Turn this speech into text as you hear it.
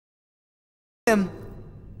him.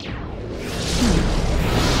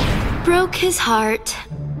 Broke his heart.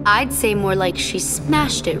 I'd say more like she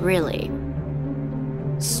smashed it, really.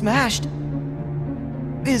 Smashed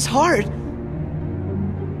his heart?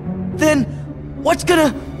 Then what's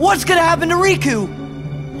gonna happen to Riku?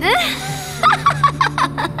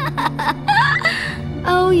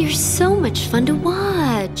 Oh, you're so much fun to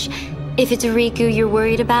watch. If it's Riku you're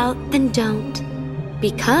worried about, then don't.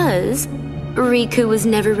 Because Riku was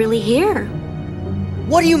never really here.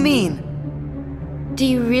 What do you mean? Do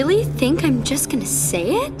you really think I'm just gonna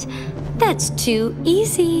say it? That's too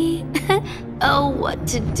easy. Oh, what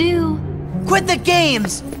to do? Quit the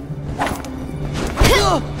games!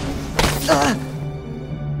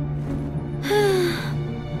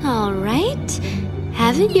 All right.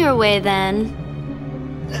 Have it your way, then.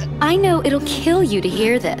 I know it'll kill you to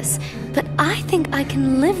hear this, but I think I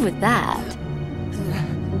can live with that.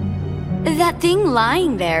 That thing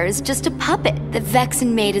lying there is just a puppet that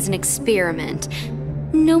Vexen made as an experiment.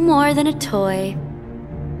 No more than a toy.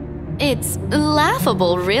 It's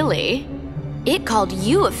laughable, really. It called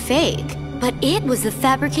you a fake, but it was the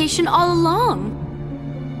fabrication all along.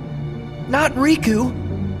 Not Riku.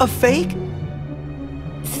 A fake?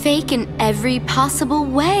 Fake in every possible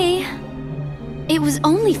way. It was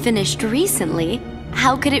only finished recently.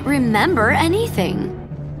 How could it remember anything?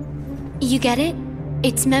 You get it?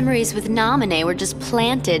 Its memories with Namine were just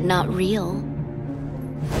planted, not real.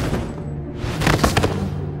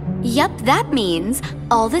 Yup, that means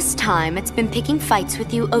all this time it's been picking fights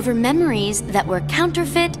with you over memories that were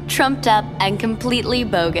counterfeit, trumped up, and completely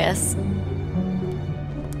bogus.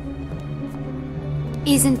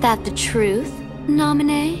 Isn't that the truth,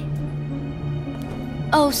 Namine?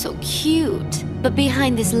 Oh, so cute. But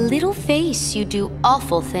behind this little face, you do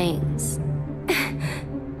awful things.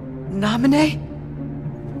 Namine?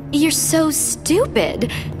 You're so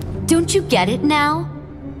stupid. Don't you get it now?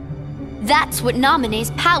 That's what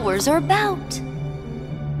Namine's powers are about.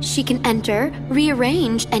 She can enter,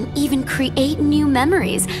 rearrange, and even create new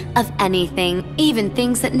memories of anything, even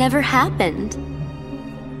things that never happened.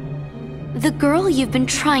 The girl you've been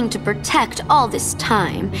trying to protect all this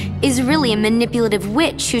time is really a manipulative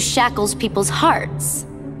witch who shackles people's hearts.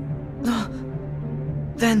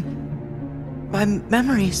 Then my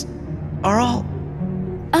memories are all...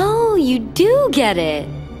 Oh, you do get it.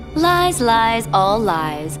 Lies, lies, all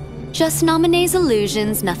lies. Just Namine's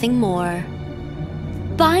illusions, nothing more.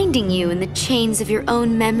 Binding you in the chains of your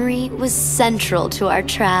own memory was central to our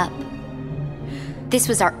trap. This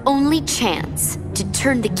was our only chance to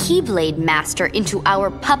turn the Keyblade Master into our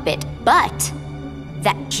puppet, but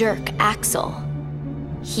that jerk Axel,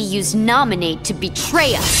 he used Namine to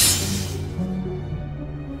betray us.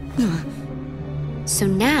 So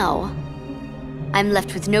now, I'm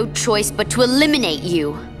left with no choice but to eliminate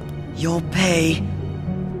you. You'll pay.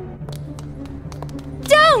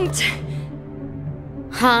 Don't!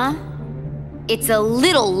 Huh? It's a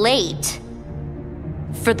little late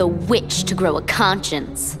for the witch to grow a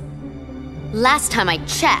conscience. Last time I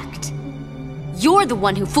checked, you're the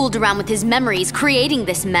one who fooled around with his memories, creating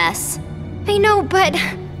this mess. I know, but...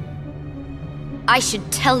 I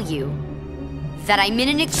should tell you that I'm in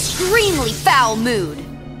an extremely foul mood.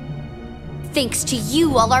 Thanks to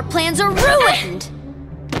you, all our plans are ruined!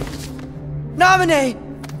 Namine!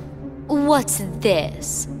 What's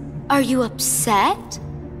this? Are you upset?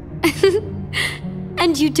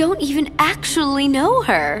 And you don't even actually know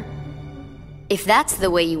her. If that's the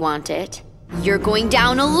way you want it, you're going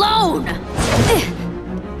down alone!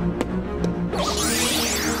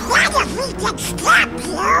 What if we could stop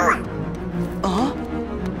you? Huh?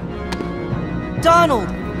 Donald!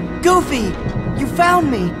 Goofy! You found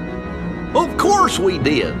me! Of course we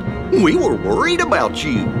did. We were worried about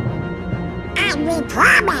you. And we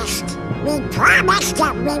promised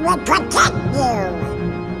that we would protect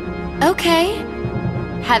you. Okay.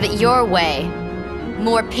 Have it your way.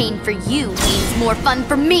 More pain for you means more fun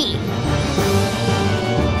for me.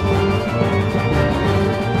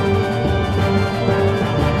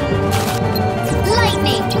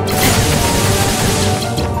 Lightning!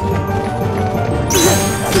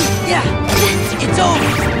 Yeah! It's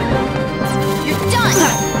over! You're done!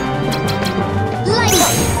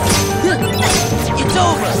 Lightning! It's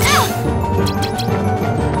over!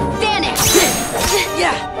 Vanish!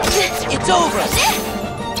 Yeah! It's over!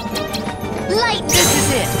 Lightning! This is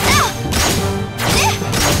it!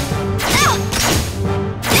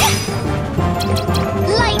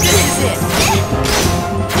 Lightning! This is it!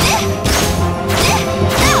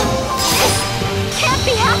 This can't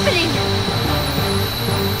be happening!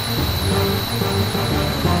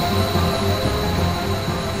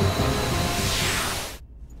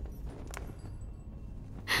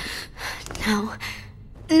 No.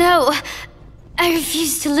 No! I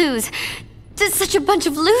refuse to lose. There's such a bunch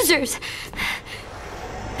of losers.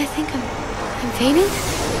 I think I'm fainting?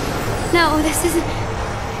 No, this isn't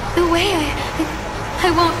the way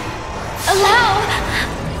I won't allow.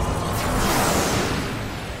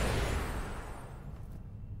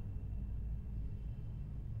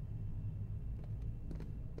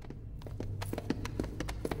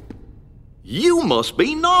 You must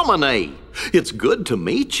be Nominee. It's good to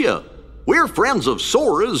meet you. We're friends of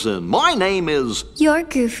Sora's, and my name is... You're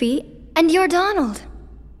Goofy, and you're Donald.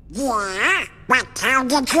 Yeah, but how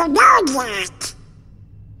did you know that?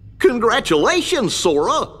 Congratulations,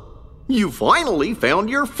 Sora! You finally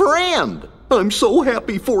found your friend. I'm so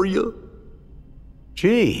happy for you.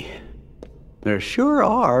 Gee, there sure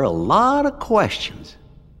are a lot of questions.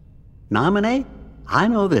 Nominee, I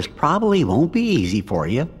know this probably won't be easy for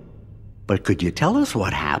you, but could you tell us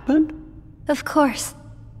what happened? Of course.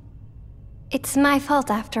 It's my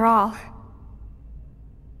fault after all.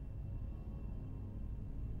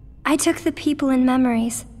 I took the people and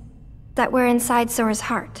memories that were inside Sora's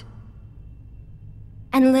heart.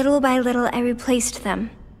 And little by little I replaced them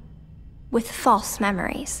with false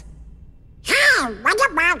memories. Hey,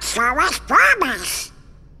 what about Sora's promise?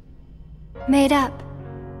 Made up.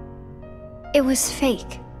 It was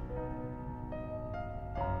fake.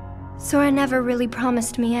 Sora never really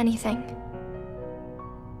promised me anything.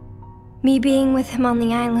 Me being with him on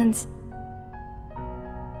the islands,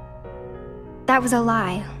 that was a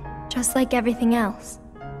lie, just like everything else.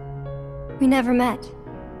 We never met.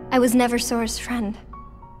 I was never Sora's friend.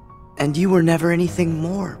 And you were never anything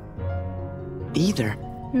more. Either.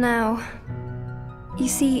 No. You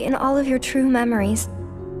see, in all of your true memories,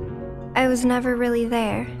 I was never really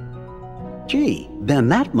there. Gee, then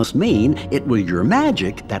that must mean it was your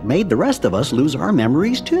magic that made the rest of us lose our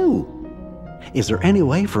memories too. Is there any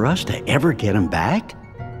way for us to ever get them back?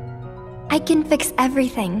 I can fix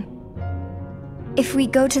everything. If we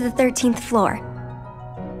go to the 13th floor.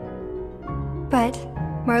 But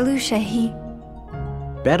Marluxia, he...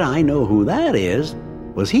 Bet I know who that is.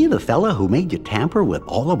 Was he the fella who made you tamper with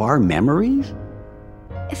all of our memories?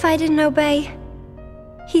 If I didn't obey,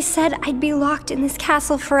 he said I'd be locked in this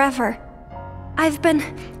castle forever. I've been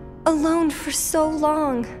alone for so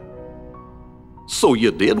long. So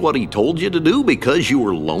you did what he told you to do because you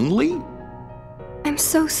were lonely? I'm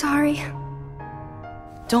so sorry.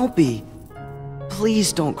 Don't be.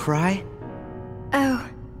 Please don't cry. Oh.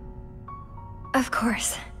 Of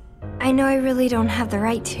course. I know I really don't have the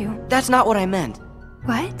right to. That's not what I meant.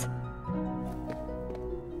 What?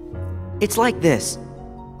 It's like this.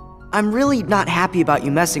 I'm really not happy about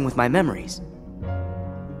you messing with my memories.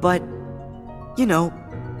 But, you know,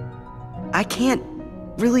 I can't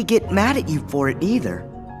really get mad at you for it either.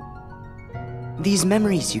 These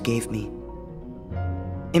memories you gave me.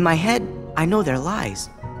 In my head, I know they're lies.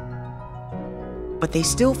 But they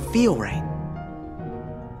still feel right.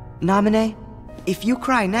 Nominee, if you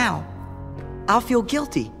cry now, I'll feel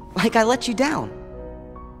guilty, like I let you down.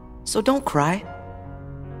 So don't cry.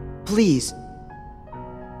 Please.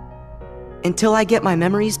 Until I get my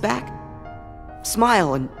memories back,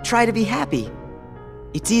 smile and try to be happy.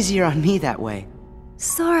 It's easier on me that way.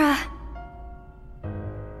 Sora.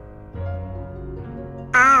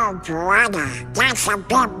 Oh, brother, that's a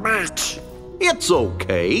bit much. It's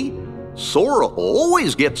okay. Sora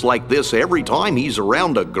always gets like this every time he's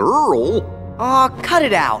around a girl. Aw, cut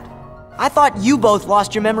it out. I thought you both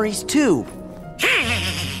lost your memories too.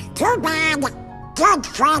 Too bad. Good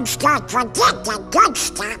friends don't forget the good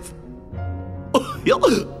stuff.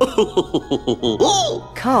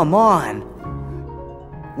 Come on.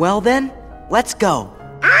 Well then, let's go.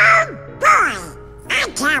 Oh boy, I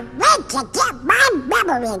can't wait to get my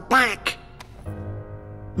memory back.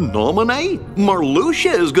 Nominee,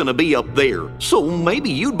 Marluxia is gonna be up there, so maybe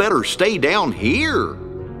you'd better stay down here.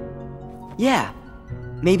 Yeah,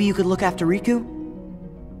 maybe you could look after Riku?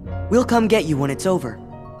 We'll come get you when it's over.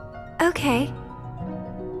 Okay.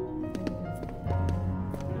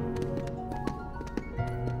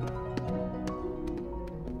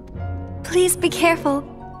 Please be careful,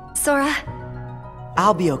 Sora.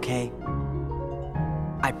 I'll be okay.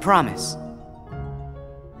 I promise.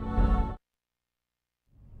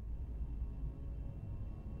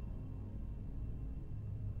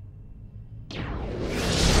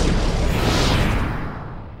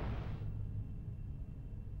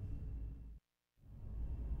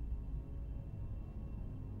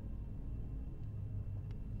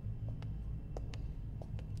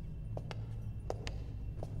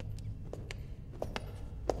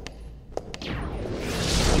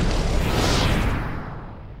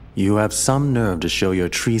 You have some nerve to show your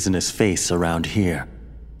treasonous face around here.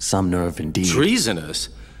 Some nerve indeed. Treasonous?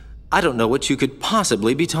 I don't know what you could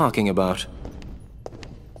possibly be talking about.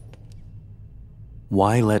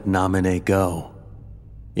 Why let Naminé go?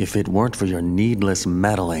 If it weren't for your needless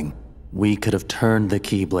meddling, we could have turned the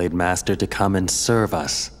Keyblade Master to come and serve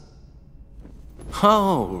us.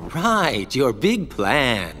 Oh, right, your big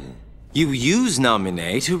plan. You use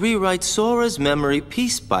Naminé to rewrite Sora's memory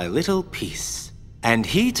piece by little piece, and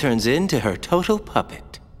he turns into her total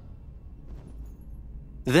puppet.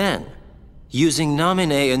 Then, using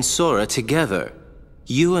Naminé and Sora together,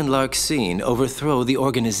 you and Larxene overthrow the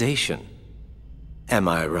organization. Am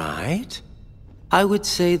I right? I would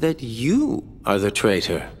say that you are the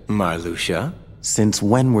traitor, Marluxia. Since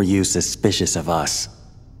when were you suspicious of us?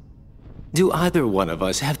 Do either one of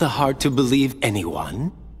us have the heart to believe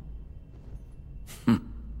anyone?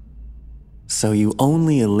 So you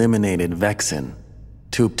only eliminated Vexen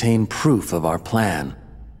to obtain proof of our plan.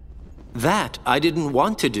 That I didn't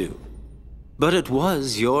want to do, but it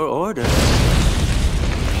was your order.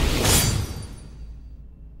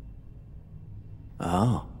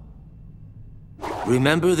 Oh.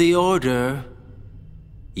 Remember the order.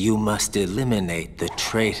 You must eliminate the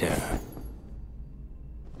traitor.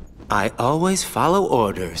 I always follow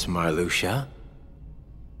orders, Marluxia.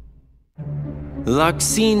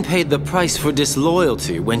 Larxene paid the price for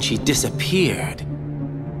disloyalty when she disappeared.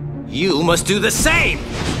 You must do the same!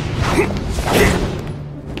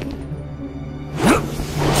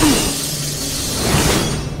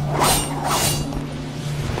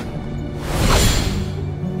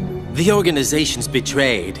 The organization's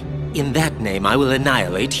betrayed. In that name, I will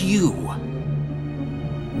annihilate you.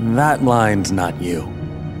 That line's not you.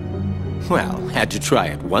 Well, had to try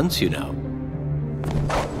it once, you know.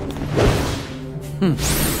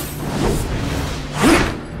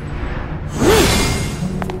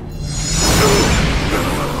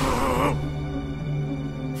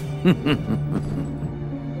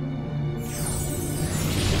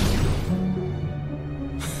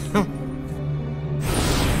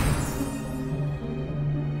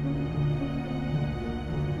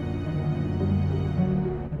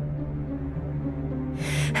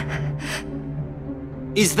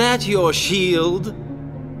 Is that your shield?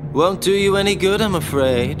 Won't do you any good, I'm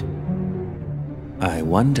afraid. I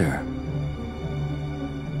wonder.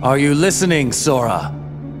 Are you listening, Sora?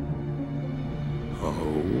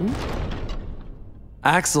 Oh?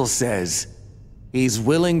 Axel says he's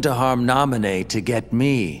willing to harm Naminé to get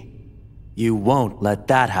me. You won't let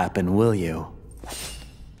that happen, will you?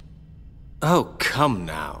 Oh, come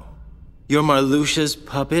now. You're Marluxia's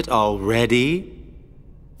puppet already?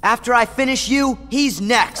 After I finish you, he's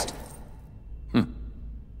next.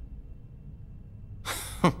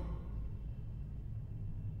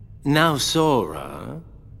 Now, Sora,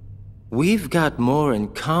 we've got more in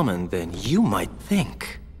common than you might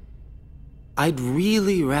think. I'd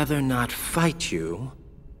really rather not fight you.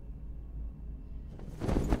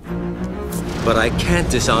 But I can't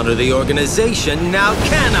dishonor the organization, now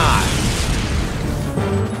can I?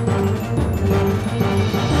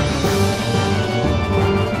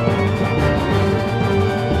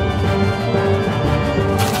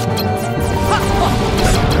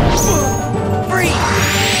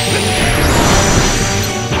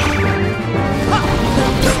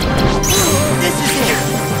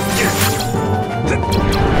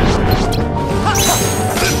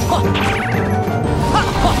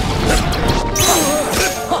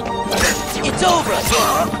 It's over!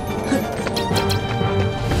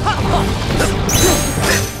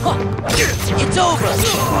 It's over!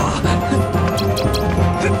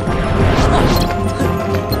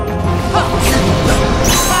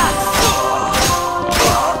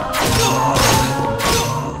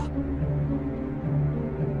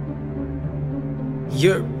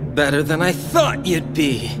 You're better than I thought you'd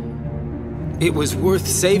be. It was worth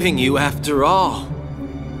saving you after all.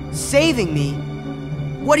 Saving me?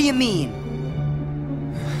 What do you mean?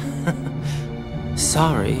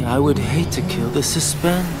 Sorry, I would hate to kill the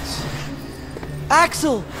suspense.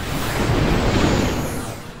 Axel!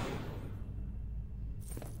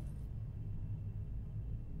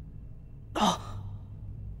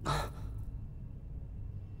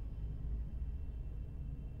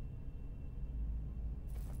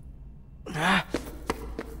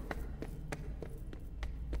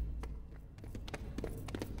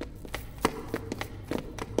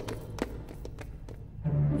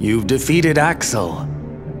 You've defeated Axel.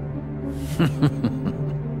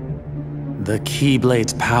 The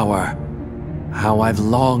Keyblade's power. How I've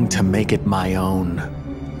longed to make it my own.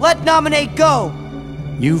 Let Naminé go!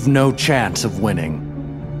 You've no chance of winning.